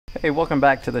Hey, welcome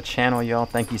back to the channel, y'all.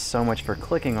 Thank you so much for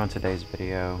clicking on today's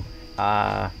video.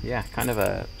 Yeah, kind of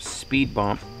a speed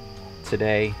bump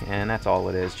today, and that's all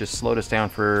it is. Just slowed us down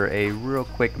for a real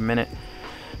quick minute.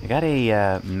 I got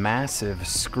a massive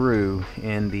screw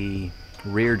in the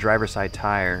rear driver's side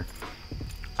tire.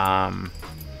 Yeah,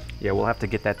 we'll have to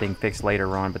get that thing fixed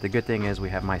later on, but the good thing is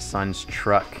we have my son's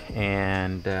truck,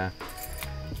 and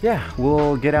yeah,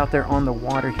 we'll get out there on the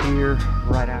water here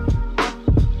right after.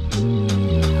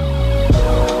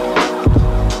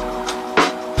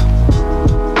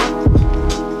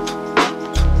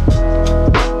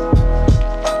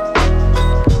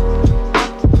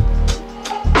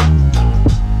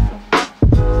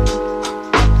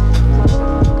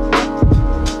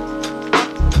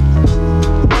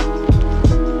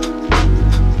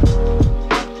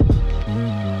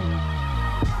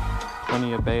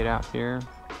 Plenty of bait out here.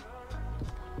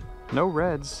 No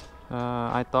reds.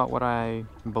 I thought what I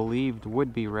believed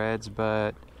would be reds,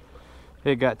 but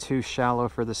it got too shallow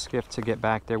for the skiff to get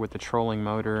back there with the trolling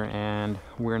motor, and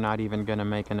we're not even going to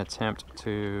make an attempt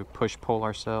to push-pull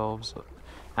ourselves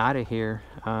out of here,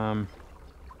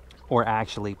 or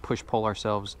actually push-pull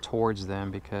ourselves towards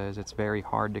them, because it's very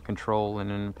hard to control,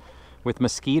 and with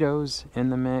mosquitoes in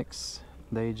the mix,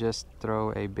 they just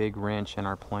throw a big wrench in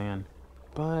our plan.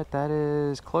 But that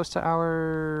is close to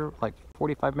our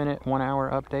 45-minute, 1 hour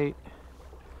update.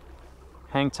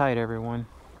 Hang tight, everyone.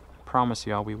 Promise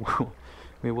y'all we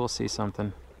will see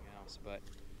something else, but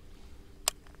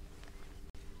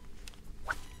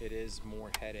it is more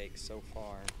headache so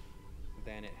far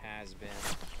than it has been.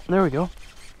 There we go.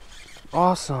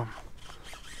 Awesome.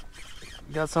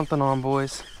 Got something on,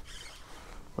 boys.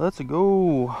 Let's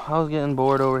go. I was getting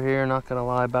bored over here, not gonna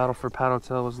lie. Battle for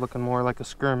Paddletail was looking more like a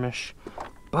skirmish,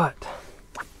 but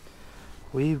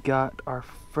we've got our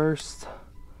first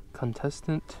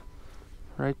contestant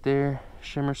right there.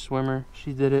 Shimmer Swimmer.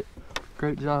 She did it.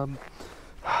 Great job.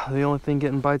 The only thing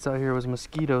getting bites out here was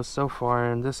mosquitoes so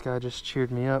far, and this guy just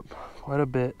cheered me up quite a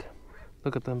bit.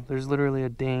 Look at them. There's literally a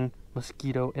dang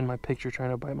mosquito in my picture trying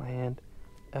to bite my hand.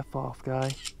 F off,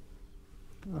 guy.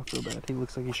 I feel bad. He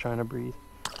looks like he's trying to breathe.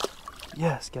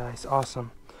 Yes, guys.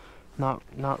 Awesome. Not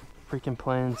freaking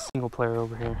playing single player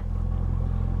over here.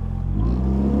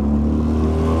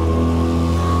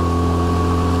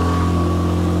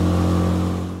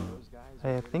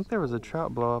 Hey, I think there was a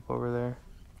trout blow up over there.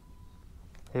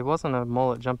 It wasn't a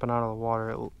mullet jumping out of the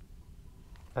water.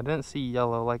 I didn't see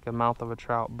yellow like the mouth of a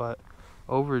trout, but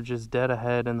over just dead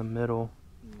ahead in the middle.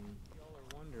 Y'all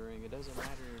are wondering, it doesn't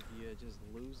matter if you just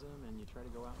lose them and you try to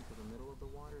go out into the middle of the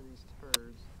water, these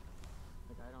turds,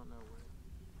 like I don't know where.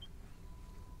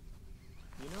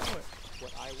 You know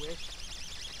what I wish?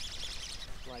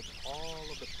 Like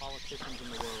all of the politicians in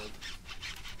the world.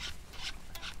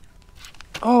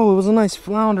 Oh, it was a nice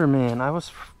flounder, man. I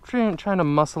was trying to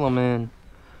muscle him in.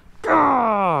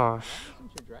 Gosh!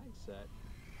 Your drag set.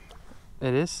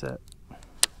 It is set.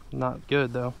 Not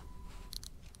good, though.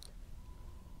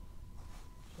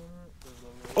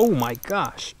 Oh my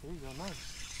gosh! There you go,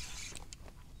 nice.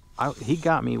 He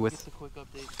got me with... Just a quick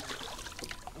update.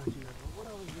 What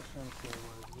I was just trying to say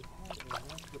was, we had a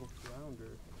nice little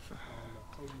flounder.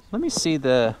 Let me see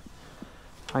the...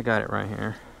 I got it right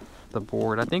here. The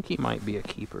board. I think he might be a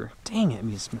keeper. Dang it,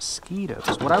 these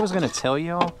mosquitoes. What I was going to tell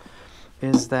y'all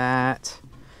is that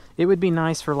it would be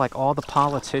nice for like all the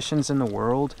politicians in the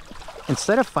world,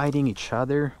 instead of fighting each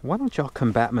other, why don't y'all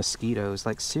combat mosquitoes?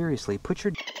 Like seriously, put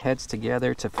your heads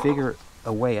together to figure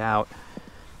a way out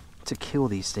to kill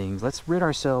these things. Let's rid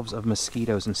ourselves of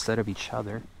mosquitoes instead of each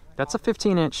other. That's a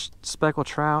 15-inch speckled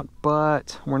trout,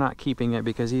 but we're not keeping it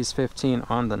because he's 15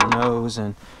 on the nose.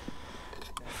 And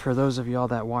for those of y'all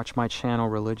that watch my channel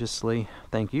religiously,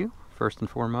 thank you, first and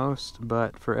foremost.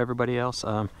 But for everybody else,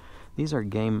 these are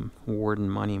game warden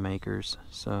money makers,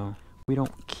 so we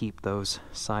don't keep those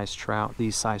size trout,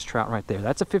 these size trout right there.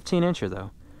 That's a 15-incher though.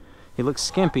 He looks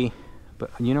skimpy, but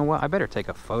you know what? I better take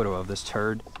a photo of this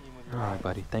turd. All right,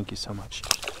 buddy, thank you so much.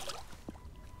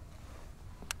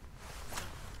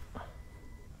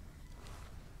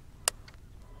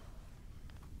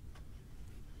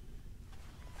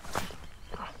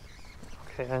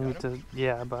 Okay, I need to,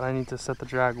 yeah, but I need to set the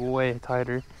drag way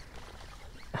tighter.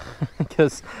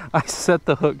 Because I set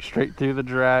the hook straight through the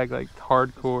drag, like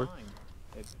hardcore.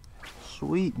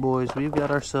 Sweet boys, we've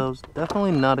got ourselves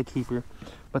definitely not a keeper,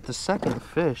 but the second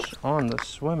fish on the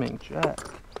swimming jack.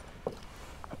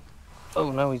 Oh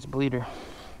no, he's a bleeder.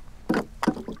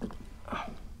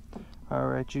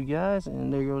 Alright, you guys,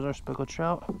 and there goes our speckled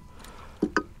trout.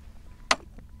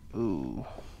 Ooh.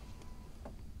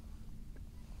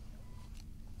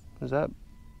 Is that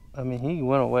I mean, he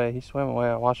went away. He swam away.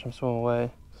 I watched him swim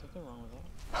away. Something wrong with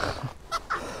that?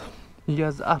 You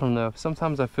guys, I don't know.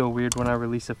 Sometimes I feel weird when I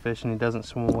release a fish and he doesn't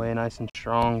swim away nice and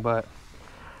strong, but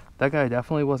that guy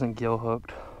definitely wasn't gill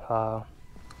hooked.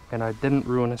 And I didn't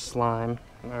ruin his slime,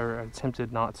 or I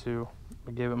attempted not to.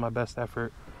 I gave it my best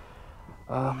effort.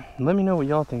 Let me know what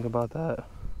y'all think about that.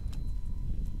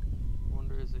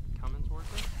 Wonder, is it Cummins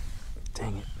working?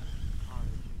 Dang it.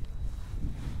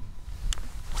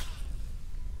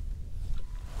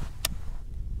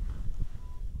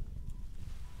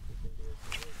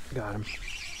 Got him.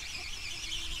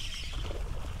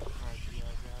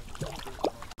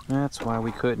 That's why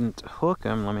we couldn't hook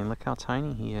him. I mean, look how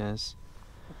tiny he is.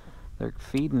 They're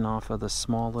feeding off of the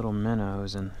small little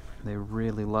minnows, and they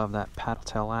really love that paddle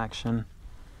tail action.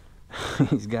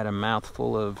 He's got a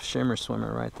mouthful of shimmer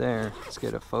swimmer right there. Let's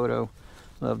get a photo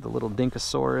of the little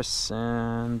dinkosaurus,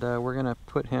 and we're gonna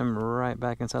put him right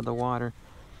back inside the water.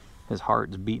 His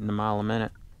heart's beating a mile a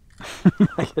minute.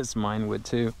 I guess mine would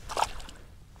too.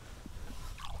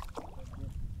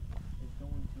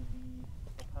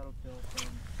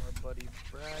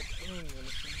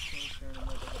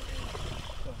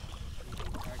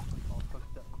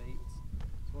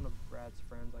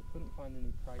 Friends. I couldn't find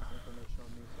any price information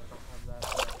on these, so I don't have that.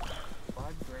 5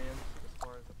 grams as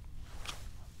far as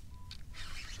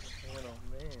oh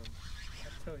man. I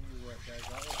tell you what, guys,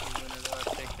 that was the winner that I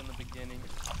picked in the beginning,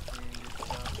 and it's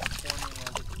performing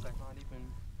as it's not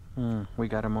even. We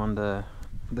got him on the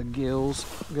gills.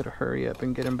 We gotta hurry up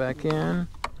and get him back in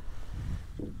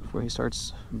before he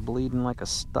starts bleeding like a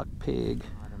stuck pig.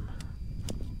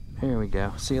 Here we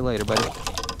go. See you later, buddy.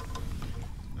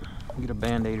 Get a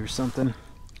band-aid or something.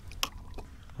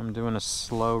 I'm doing a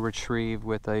slow retrieve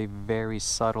with a very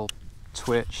subtle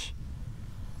twitch.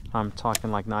 I'm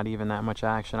talking like not even that much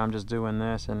action. I'm just doing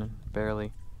this and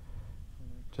barely.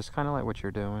 Just kind of like what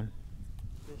you're doing.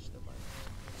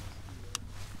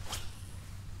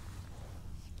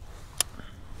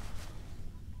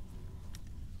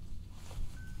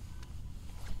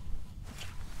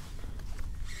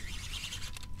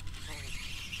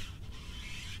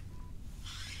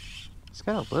 It's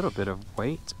got a little bit of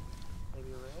weight. Maybe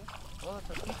a red? Oh,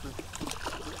 that's a keeper.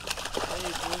 Hey,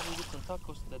 boys, we get some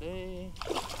tacos today.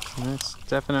 It's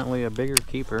definitely a bigger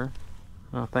keeper.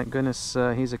 Oh, thank goodness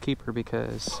he's a keeper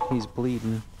because he's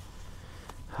bleeding.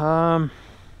 Look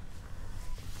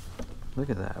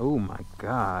at that. Oh my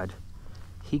God.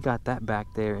 He got that back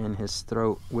there in his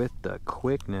throat with the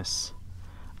quickness.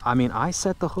 I mean, I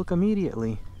set the hook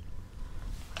immediately.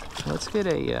 Let's get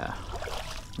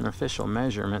an official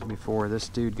measurement before this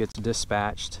dude gets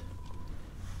dispatched.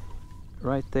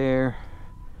 Right there.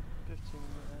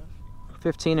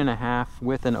 15 and a half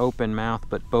with an open mouth,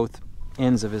 but both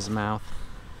ends of his mouth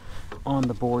on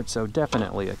the board, so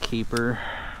definitely a keeper.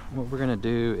 What we're gonna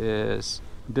do is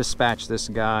dispatch this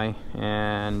guy,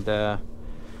 and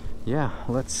yeah,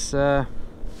 let's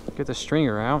get the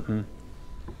stringer out. And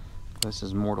this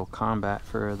is Mortal Kombat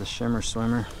for the shimmer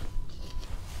swimmer.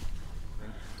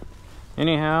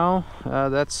 Anyhow,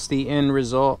 that's the end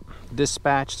result.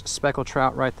 Dispatched speckled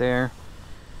trout right there.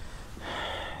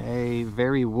 A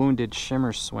very wounded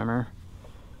shimmer swimmer.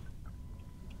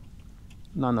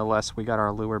 Nonetheless, we got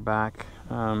our lure back.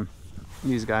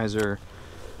 These guys they're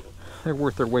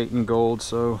worth their weight in gold,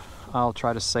 so I'll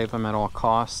try to save them at all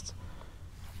costs.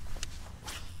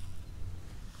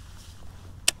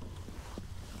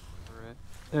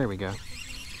 There we go.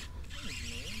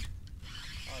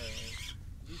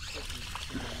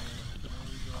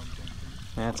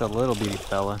 That's a little bitty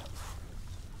fella.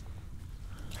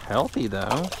 Healthy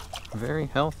though, very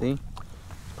healthy.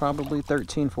 Probably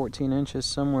 13, 14 inches,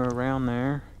 somewhere around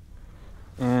there.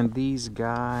 And these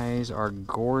guys are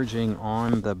gorging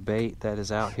on the bait that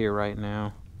is out here right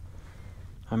now.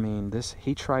 I mean,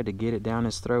 he tried to get it down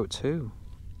his throat too.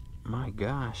 My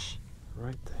gosh,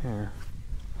 right there.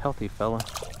 Healthy fella.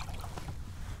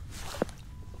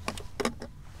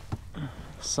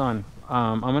 Son,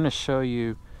 I'm gonna show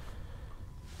you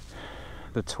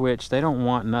the twitch. They don't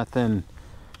want nothing.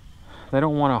 They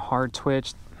don't want a hard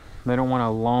twitch. They don't want a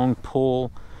long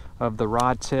pull of the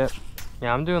rod tip.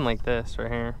 Yeah, I'm doing like this right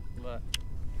here. Look,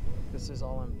 this is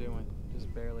all I'm doing,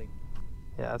 just barely.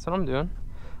 Yeah, that's what I'm doing.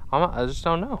 I just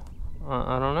don't know.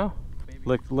 I don't know.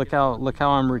 Look how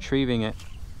I'm retrieving it.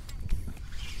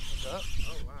 What's up?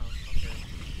 Oh wow. Okay.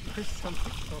 There's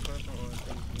something going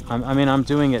on. I mean, I'm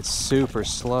doing it super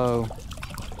slow.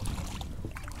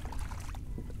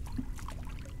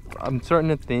 I'm starting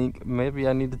to think maybe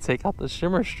I need to take out the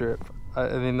shimmer strip. I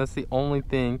mean, that's the only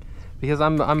thing, because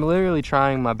I'm literally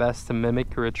trying my best to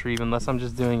mimic a retrieve, unless I'm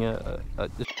just doing a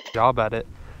job at it.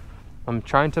 I'm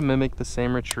trying to mimic the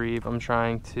same retrieve. I'm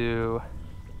trying to,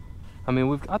 I mean,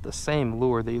 we've got the same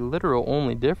lure. The literal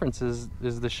only difference is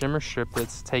the shimmer strip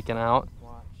that's taken out.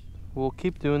 We'll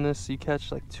keep doing this. You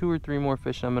catch like 2 or 3 more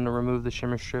fish, I'm gonna remove the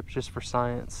shimmer strip just for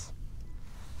science.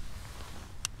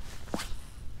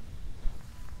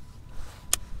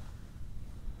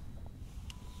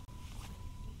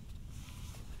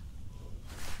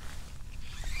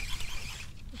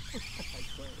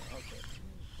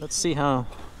 Let's see how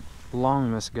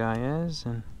long this guy is,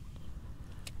 and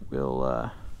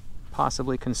we'll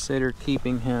possibly consider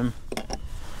keeping him.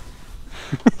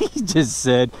 He just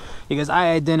said, he goes,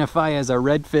 I identify as a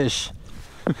redfish.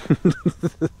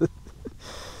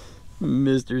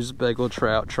 Mr. Speckled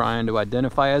Trout trying to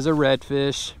identify as a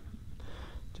redfish.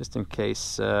 Just in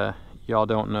case y'all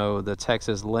don't know, the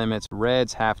Texas limits,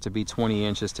 reds have to be 20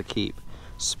 inches to keep.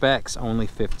 Specks only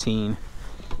 15.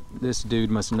 This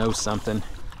dude must know something.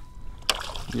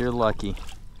 You're lucky.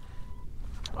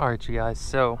 Alright, you guys,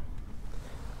 so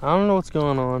I don't know what's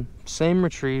going on. Same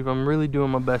retrieve. I'm really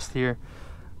doing my best here.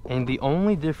 And the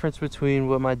only difference between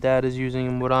what my dad is using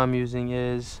and what I'm using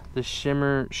is the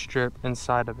shimmer strip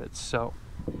inside of it. So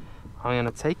I'm going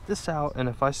to take this out, and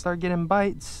if I start getting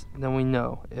bites, then we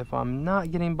know. If I'm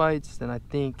not getting bites, then I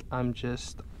think I'm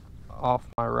just off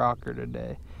my rocker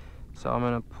today. So I'm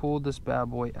going to pull this bad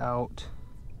boy out.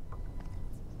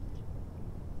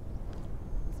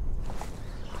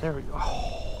 There we go.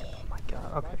 Oh my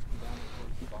god. Okay.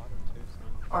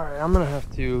 Alright, I'm gonna have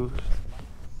to.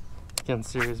 It's getting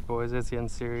serious, boys. It's getting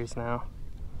serious now.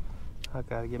 I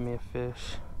gotta get me a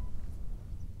fish.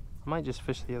 I might just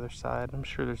fish the other side. I'm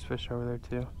sure there's fish over there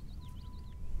too.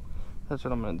 That's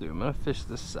what I'm gonna do. I'm gonna fish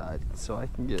this side so I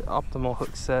can get optimal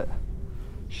hook set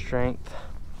strength.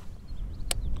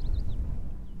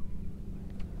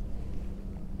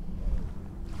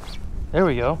 There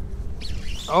we go.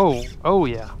 Oh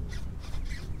yeah.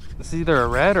 This is either a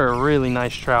red or a really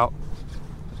nice trout.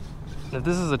 If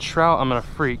this is a trout, I'm gonna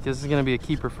freak. This is gonna be a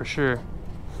keeper for sure.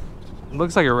 It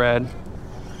looks like a red.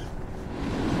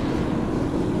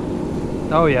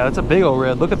 Oh yeah, it's a big old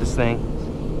red. Look at this thing.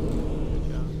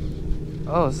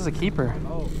 Oh, this is a keeper.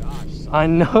 Oh gosh. I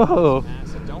know.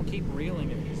 Massive. Don't keep reeling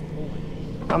if he's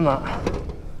pulling. I'm not.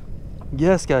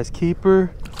 Yes, guys,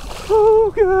 keeper.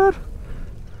 Oh god.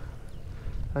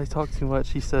 I talk too much,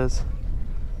 he says.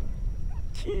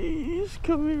 Jeez,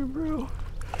 come here, bro.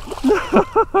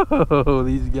 No,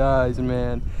 these guys,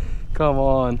 man. Come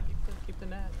on. Keep the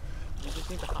net. You just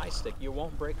need the high stick. You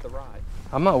won't break the rod.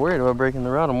 I'm not worried about breaking the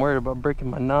rod. I'm worried about breaking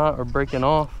my knot or breaking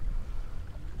off.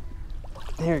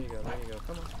 There you go. There you go.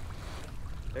 Come on.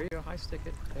 There you go. High stick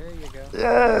it. There you go.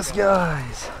 Yes,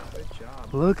 guys. Good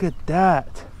job. Look at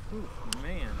that. Ooh,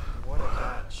 man, what a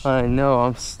catch. I know.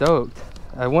 I'm stoked.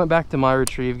 I went back to my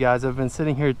retrieve, guys. I've been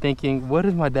sitting here thinking, what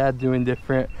is my dad doing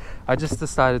different? I just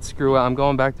decided, screw it. I'm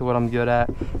going back to what I'm good at.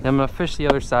 And I'm going to fish the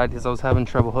other side because I was having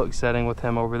trouble hook setting with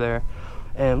him over there.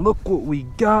 And look what we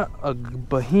got, a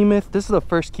behemoth. This is the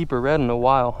first keeper red in a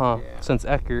while, huh? Yeah. Since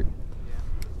Eckert. Yeah.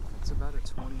 It's about a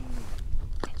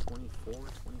 24,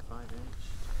 25 inch.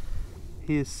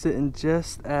 He is sitting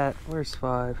just at, where's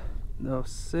 5? No,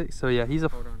 6. So yeah, he's a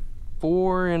Hold on.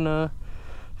 4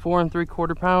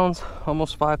 3/4 pounds,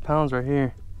 almost 5 pounds right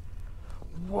here.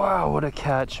 Wow, what a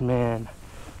catch, man.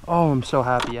 Oh, I'm so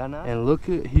happy. And look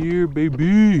at here,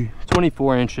 baby.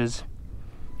 24 inches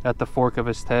at the fork of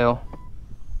his tail.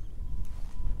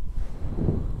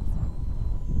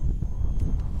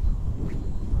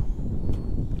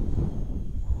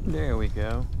 There we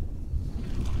go.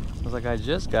 Sounds like I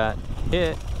just got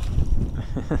hit.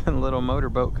 A little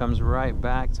motorboat comes right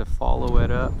back to follow it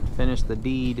up, finish the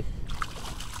deed.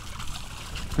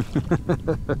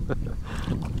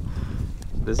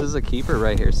 This is a keeper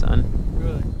right here, son.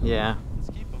 Really? Yeah. Let's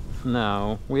keep him.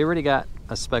 No, we already got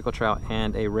a speckled trout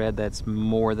and a red that's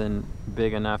more than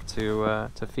big enough to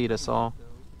feed us all.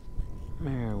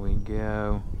 There we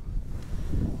go.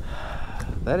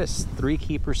 That is 3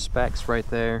 keeper specks right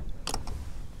there.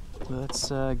 Let's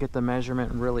get the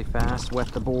measurement really fast, wet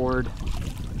the board,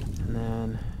 and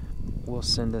then we'll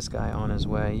send this guy on his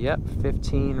way. Yep,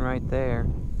 15 right there.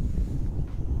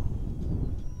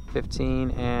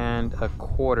 15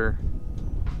 1/4.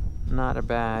 Not a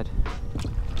bad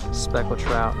speckled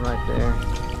trout right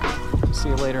there. See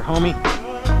you later, homie.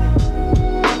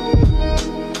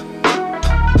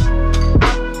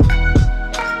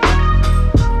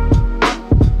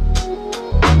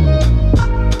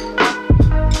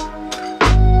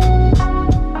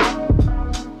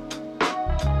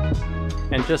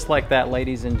 And just like that,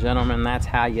 ladies and gentlemen, that's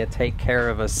how you take care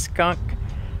of a skunk.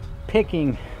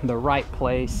 Picking the right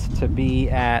place to be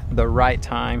at the right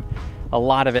time. a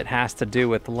lot of it has to do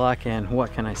with luck, and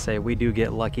what can I say, we do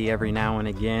get lucky every now and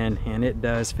again, and it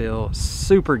does feel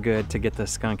super good to get the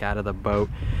skunk out of the boat.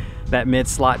 That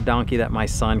mid-slot donkey that my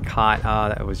son caught,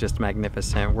 that was just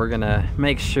magnificent. We're gonna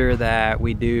make sure that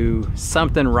we do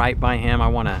something right by him. I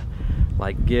wanna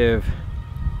like give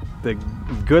the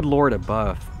good Lord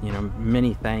above, you know,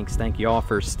 many thanks. Thank you all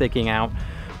for sticking out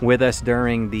with us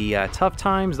during the tough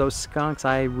times. Those skunks,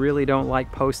 I really don't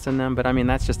like posting them, but I mean,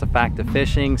 that's just a fact of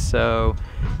fishing. So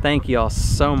thank you all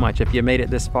so much. If you made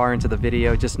it this far into the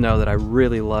video, just know that I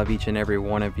really love each and every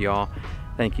one of y'all.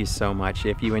 Thank you so much.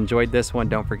 If you enjoyed this one,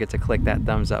 don't forget to click that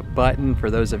thumbs up button.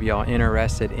 For those of y'all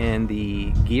interested in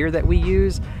the gear that we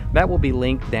use, that will be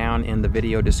linked down in the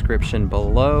video description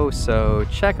below. So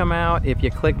check them out. If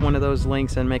you click one of those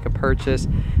links and make a purchase,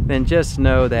 then just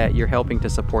know that you're helping to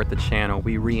support the channel.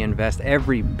 We reinvest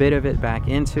every bit of it back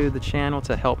into the channel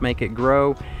to help make it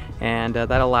grow. And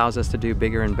that allows us to do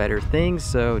bigger and better things.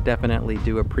 So definitely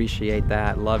do appreciate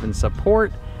that love and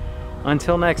support.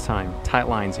 Until next time, tight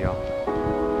lines, y'all.